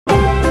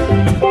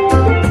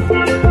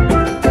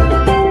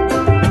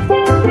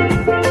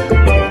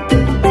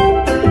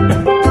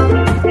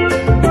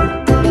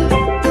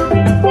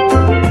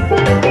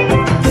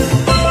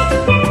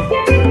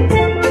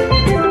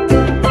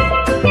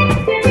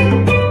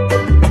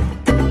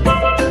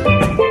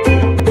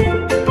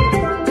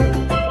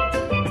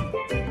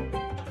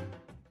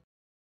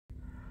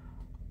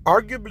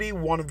Arguably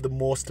one of the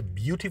most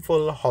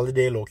beautiful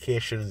holiday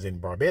locations in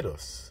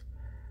Barbados,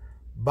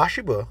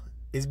 Bathsheba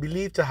is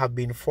believed to have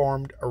been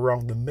formed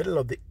around the middle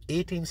of the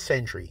 18th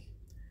century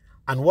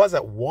and was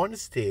at one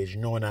stage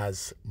known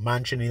as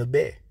Manchonil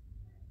Bay.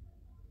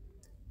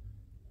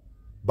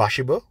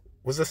 Bathsheba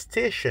was a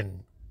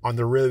station on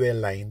the railway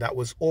line that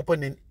was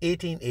opened in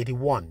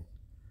 1881,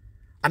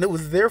 and it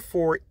was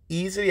therefore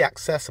easily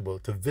accessible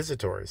to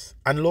visitors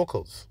and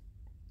locals.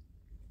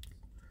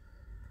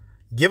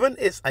 Given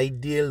its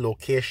ideal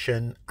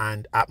location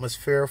and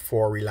atmosphere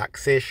for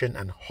relaxation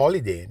and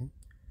holidaying,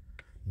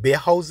 bay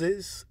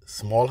houses,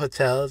 small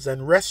hotels,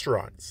 and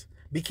restaurants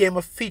became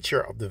a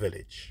feature of the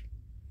village.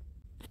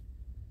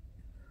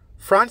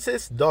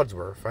 Francis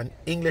Dodsworth, an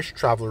English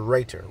travel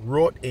writer,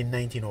 wrote in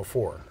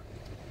 1904,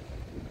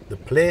 "The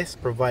place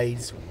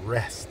provides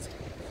rest,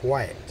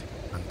 quiet,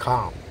 and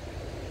calm.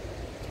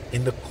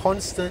 In the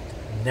constant,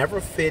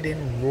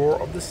 never-fading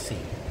roar of the sea,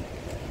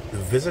 the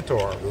visitor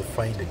will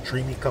find a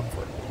dreamy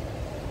comfort.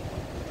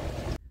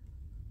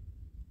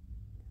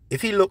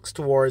 If he looks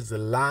towards the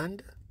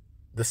land,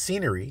 the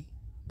scenery,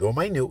 though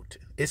minute,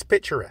 is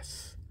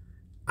picturesque,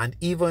 and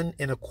even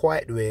in a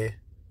quiet way,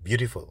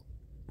 beautiful."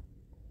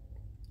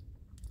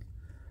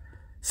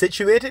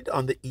 Situated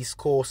on the east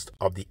coast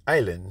of the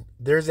island,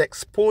 there is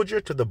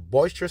exposure to the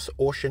boisterous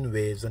ocean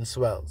waves and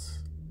swells.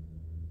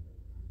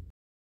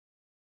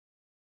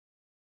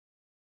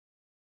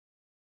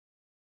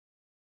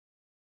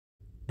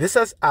 This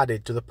has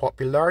added to the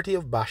popularity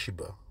of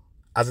Bathsheba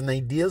as an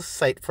ideal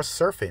site for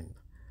surfing,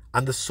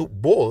 and the Soup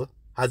Bowl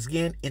has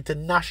gained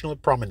international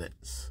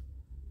prominence.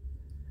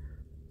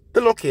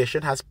 The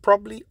location has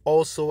probably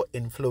also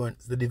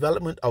influenced the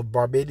development of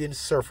Barbadian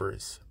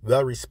surfers,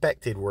 well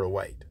respected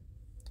worldwide.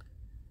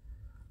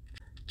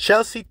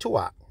 Chelsea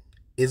Tuac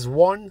is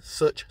one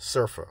such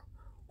surfer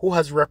who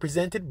has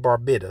represented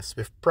Barbados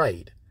with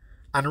pride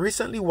and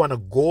recently won a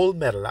gold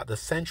medal at the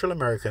Central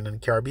American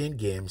and Caribbean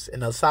Games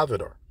in El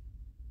Salvador.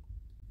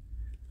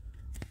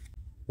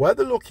 While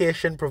the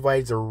location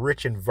provides a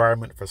rich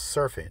environment for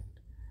surfing,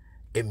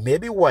 it may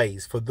be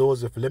wise for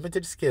those with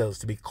limited skills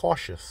to be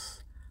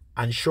cautious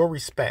and show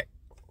respect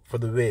for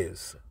the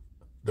waves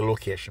the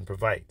location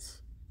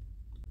provides.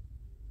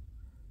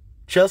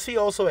 Chelsea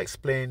also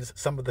explains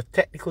some of the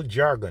technical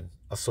jargon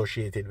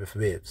associated with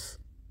waves.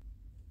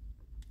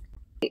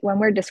 When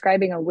we're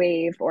describing a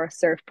wave or a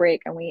surf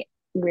break and we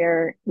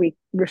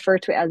refer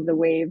to it as the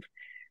wave,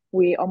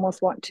 we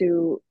almost want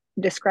to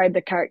describe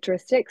the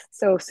characteristics.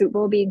 So Soup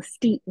Bowl being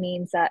steep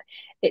means that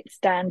it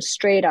stands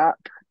straight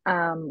up.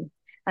 And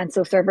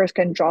so surfers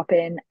can drop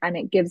in and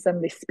it gives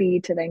them the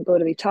speed to then go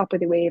to the top of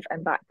the wave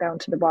and back down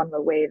to the bottom of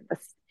the wave.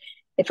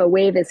 If a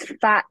wave is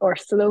fat or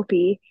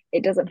slopey,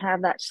 it doesn't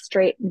have that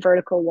straight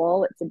vertical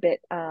wall. It's a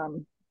bit,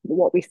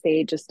 what we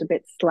say, just a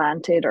bit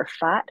slanted or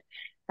fat.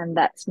 And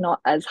that's not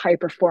as high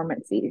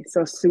performance-y.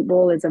 So Soup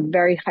Bowl is a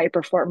very high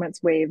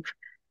performance wave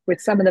with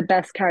some of the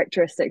best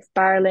characteristics.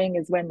 Barreling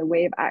is when the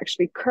wave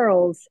actually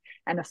curls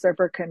and a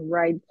surfer can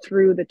ride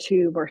through the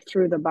tube or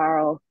through the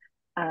barrel.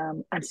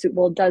 And Soup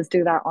Bowl does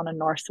do that on a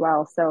north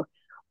swell. So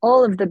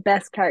all of the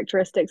best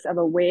characteristics of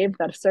a wave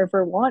that a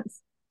surfer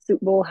wants,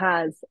 Soup Bowl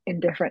has in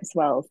different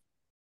swells.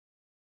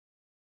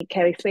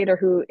 Kelly Slater,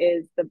 who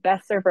is the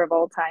best surfer of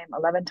all time,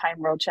 11-time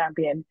world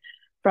champion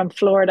from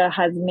Florida,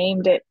 has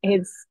named it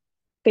his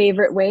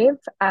favorite wave.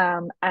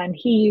 And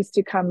he used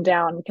to come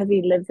down, because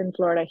he lives in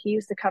Florida, he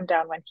used to come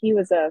down when he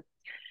was a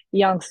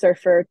young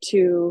surfer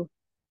to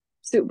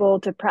Soup Bowl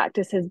to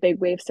practice his big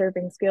wave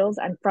surfing skills.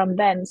 And from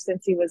then,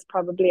 since he was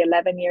probably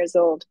 11 years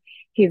old,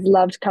 he's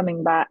loved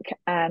coming back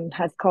and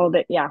has called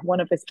it, one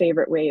of his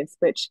favorite waves,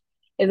 which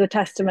is a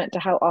testament to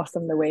how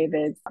awesome the wave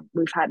is.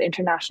 We've had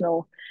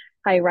international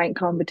high rank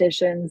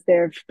competitions.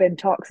 There have been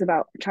talks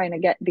about trying to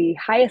get the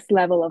highest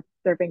level of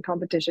surfing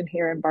competition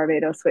here in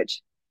Barbados,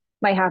 which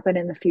might happen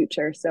in the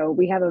future. So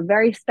we have a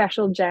very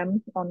special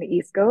gem on the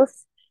East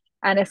Coast,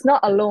 and it's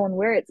not alone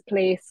where it's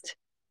placed.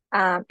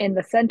 In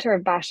the center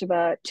of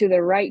Bathsheba, to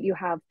the right, you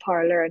have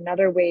Parlor,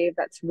 another wave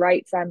that's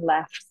rights and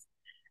lefts,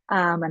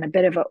 and a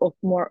bit of a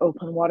more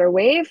open water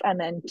wave. And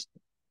then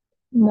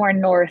more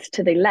north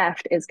to the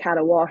left is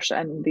Catawash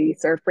and the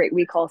surf break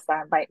we call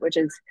Sandbite, which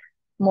is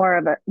more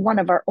of one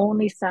of our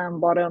only sand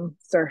bottom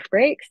surf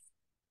breaks.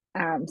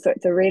 So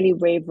it's a really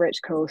wave rich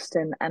coast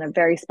and a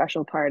very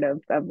special part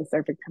of the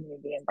surfing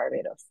community in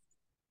Barbados.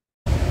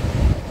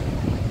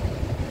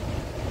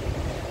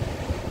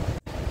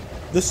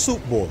 The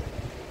Soup Bowl,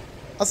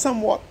 a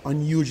somewhat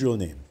unusual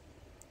name.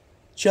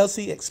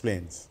 Chelsea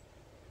explains.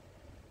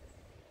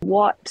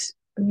 What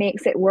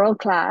makes it world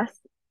class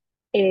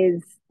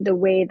is the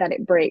way that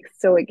it breaks.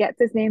 So it gets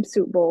its name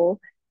Soup Bowl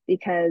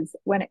because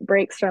when it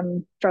breaks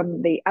from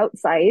the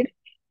outside,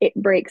 it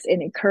breaks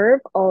in a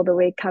curve all the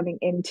way coming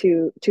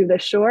into the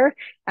shore,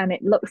 and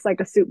it looks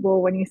like a soup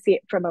bowl when you see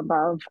it from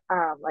above,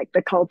 like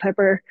the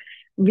Culpeper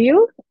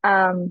view.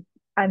 And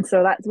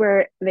so that's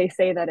where they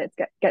say that it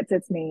gets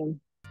its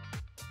name.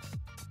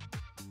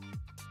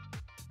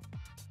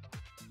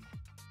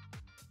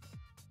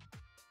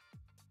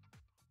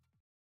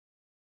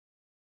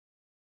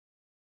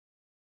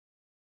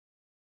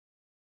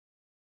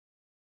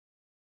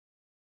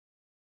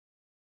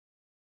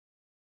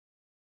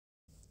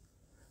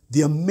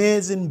 The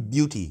amazing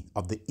beauty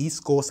of the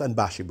East Coast and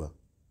Bathsheba.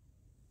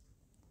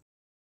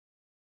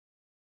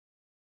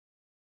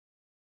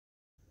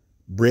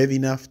 Brave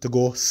enough to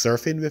go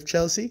surfing with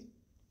Chelsea?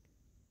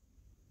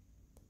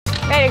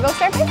 Ready to go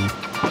surfing?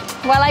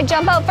 Well, I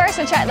jump out first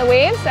and check the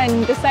waves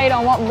and decide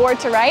on what board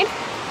to ride.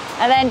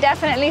 And then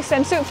definitely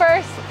swimsuit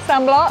first,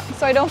 sunblock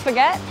so I don't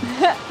forget.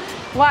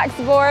 Wax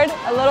board,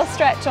 a little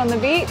stretch on the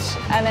beach,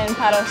 and then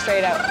paddle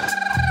straight out.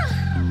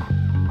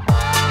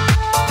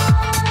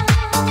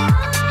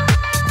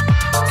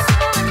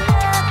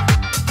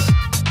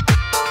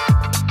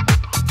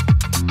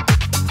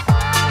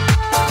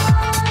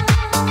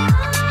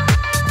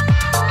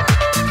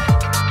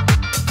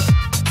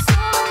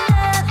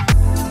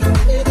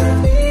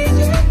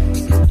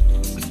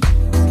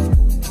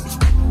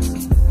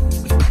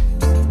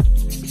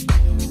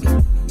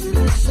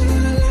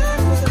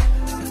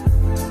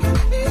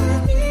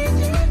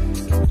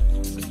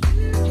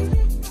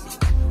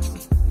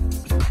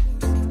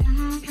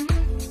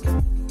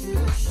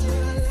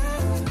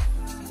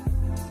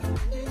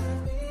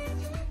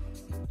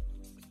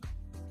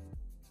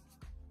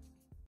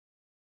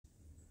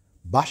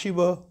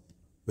 Bathsheba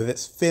with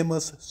its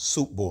famous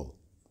soup bowl,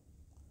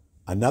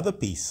 another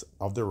piece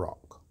of the rock.